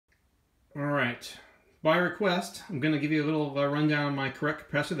Alright, by request, I'm going to give you a little rundown on my Carette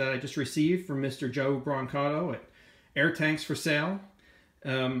compressor that I just received from Mr. Joe Brancato at Air Tanks for Sale.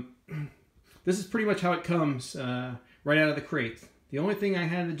 This is pretty much how it comes right out of the crate. The only thing I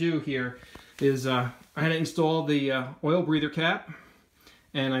had to do here is I had to install the oil breather cap,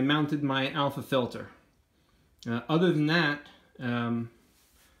 and I mounted my Alpha filter. Other than that, I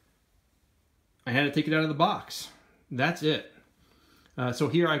had to take it out of the box. That's it. So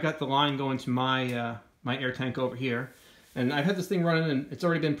here I got the line going to my my air tank over here, and I've had this thing running and it's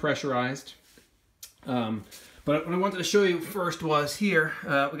already been pressurized. But what I wanted to show you first was here,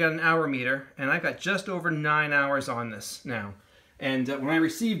 we got an hour meter, and I got just over 9 hours on this now. And when I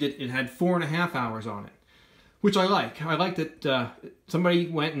received it, it had 4.5 hours on it, which I like. I like that somebody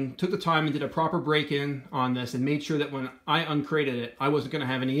went and took the time and did a proper break-in on this and made sure that when I uncrated it, I wasn't going to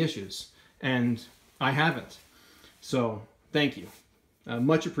have any issues. And I haven't. So, thank you.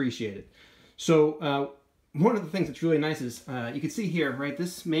 Much appreciated. So, one of the things that's really nice is, you can see here, right,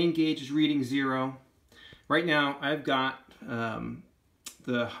 this main gauge is reading 0. Right now, I've got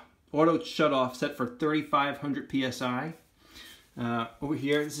the auto shutoff set for 3,500 PSI. Over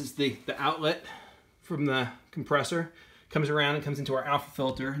here, this is the outlet from the compressor. Comes around and comes into our Alpha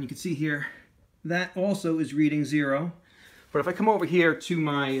filter, and you can see here, that also is reading 0. But if I come over here to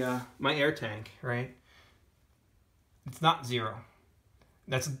my my air tank, right, it's not 0.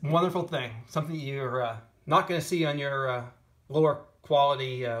 That's a wonderful thing. Something you're not going to see on your lower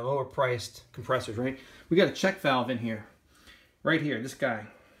quality, lower priced compressors, right? We got a check valve in here, right here, this guy.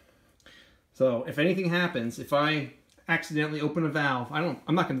 So if anything happens, if I accidentally open a valve, I'm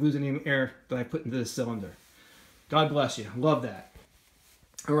not going to lose any air that I put into this cylinder. God bless you. Love that.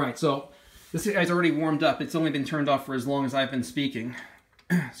 All right, so this guy's already warmed up. It's only been turned off for as long as I've been speaking.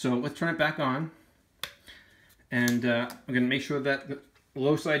 So let's turn it back on. And I'm going to make sure that the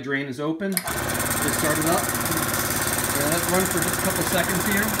low side drain is open. Just start it up. We're going to let it run for just a couple seconds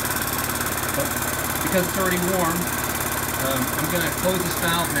here. But because it's already warm, I'm going to close this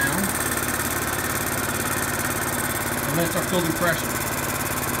valve now. And let it start building pressure.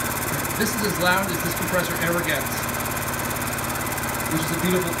 This is as loud as this compressor ever gets, which is a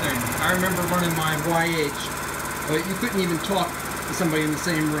beautiful thing. I remember running my YH, but you couldn't even talk to somebody in the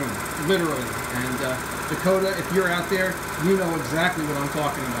same room, literally. And Dakota, if you're out there, you know exactly what I'm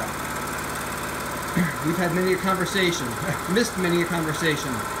talking about. We've had many a conversation, missed many a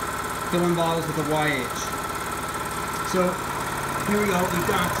conversation, filling bottles with a YH. So here we go. We've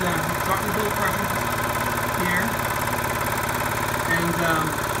got starting to build pressure here, and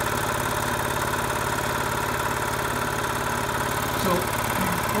so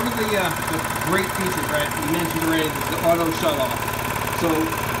one of the great features, right? You mentioned already the auto shut-off. So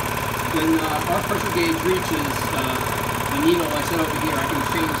when our pressure gauge reaches the needle I set over here, I can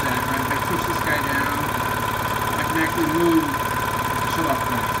change that. Right? If I push this guy down, I can actually move the shut-off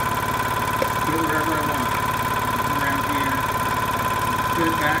point. Put it wherever I want. Around here. Put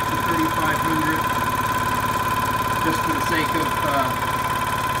it back to 3,500, just for the sake of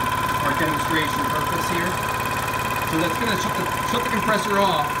our demonstration purpose here. So that's going to shut the compressor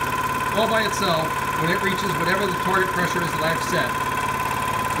off all by itself when it reaches whatever the target pressure is that I've set.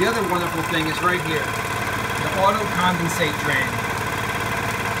 The other wonderful thing is right here, the auto condensate drain.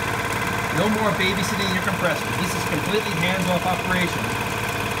 No more babysitting your compressor. This is completely hands-off operation.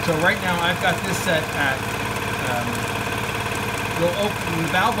 So right now I've got this set at, when the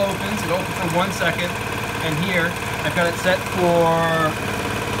valve opens, it'll open for 1 second, and here I've got it set for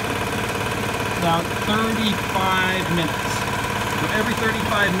about 35 minutes. So every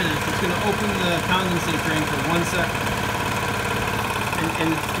 35 minutes it's going to open the condensate drain for 1 second.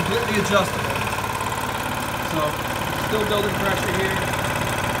 And it's completely adjustable. So, still building pressure here.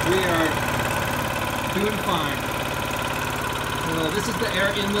 We are doing fine. So this is the air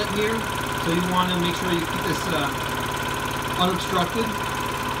inlet here. So you want to make sure you keep this unobstructed.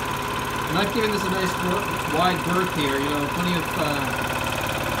 And I've given this a nice wide berth here. You know, plenty of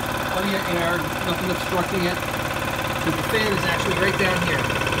air, nothing obstructing it. Because the fan is actually right down here.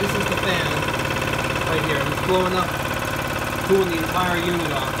 This is the fan right here. It's blowing up, cooling the entire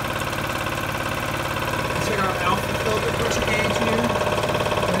unit off. Let's check our Alpha filter pressure gauge here.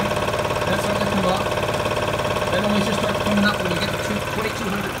 Okay. That's starting to come up. That only just starts coming up when you get to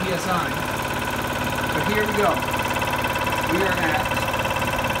 2,200 PSI. But here we go. We are at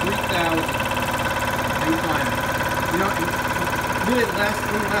 3,000 and climbing. You know, really the last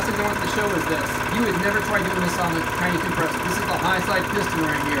thing I wanted to show is this. You would never try doing this on a tiny compressor. This is the high side piston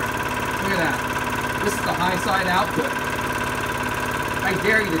right here. Look at that. This is the high side output. I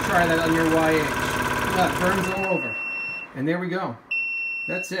dare you to try that on your YH. Look, burns all over. And there we go.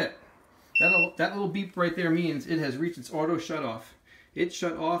 That's it. That little beep right there means it has reached its auto shut off. It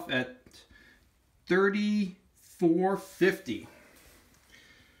shut off at 3450.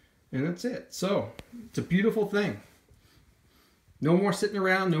 And that's it. So, it's a beautiful thing. No more sitting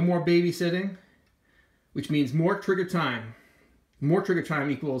around, no more babysitting, which means more trigger time. More trigger time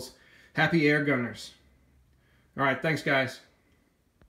equals happy air gunners. All right, thanks guys.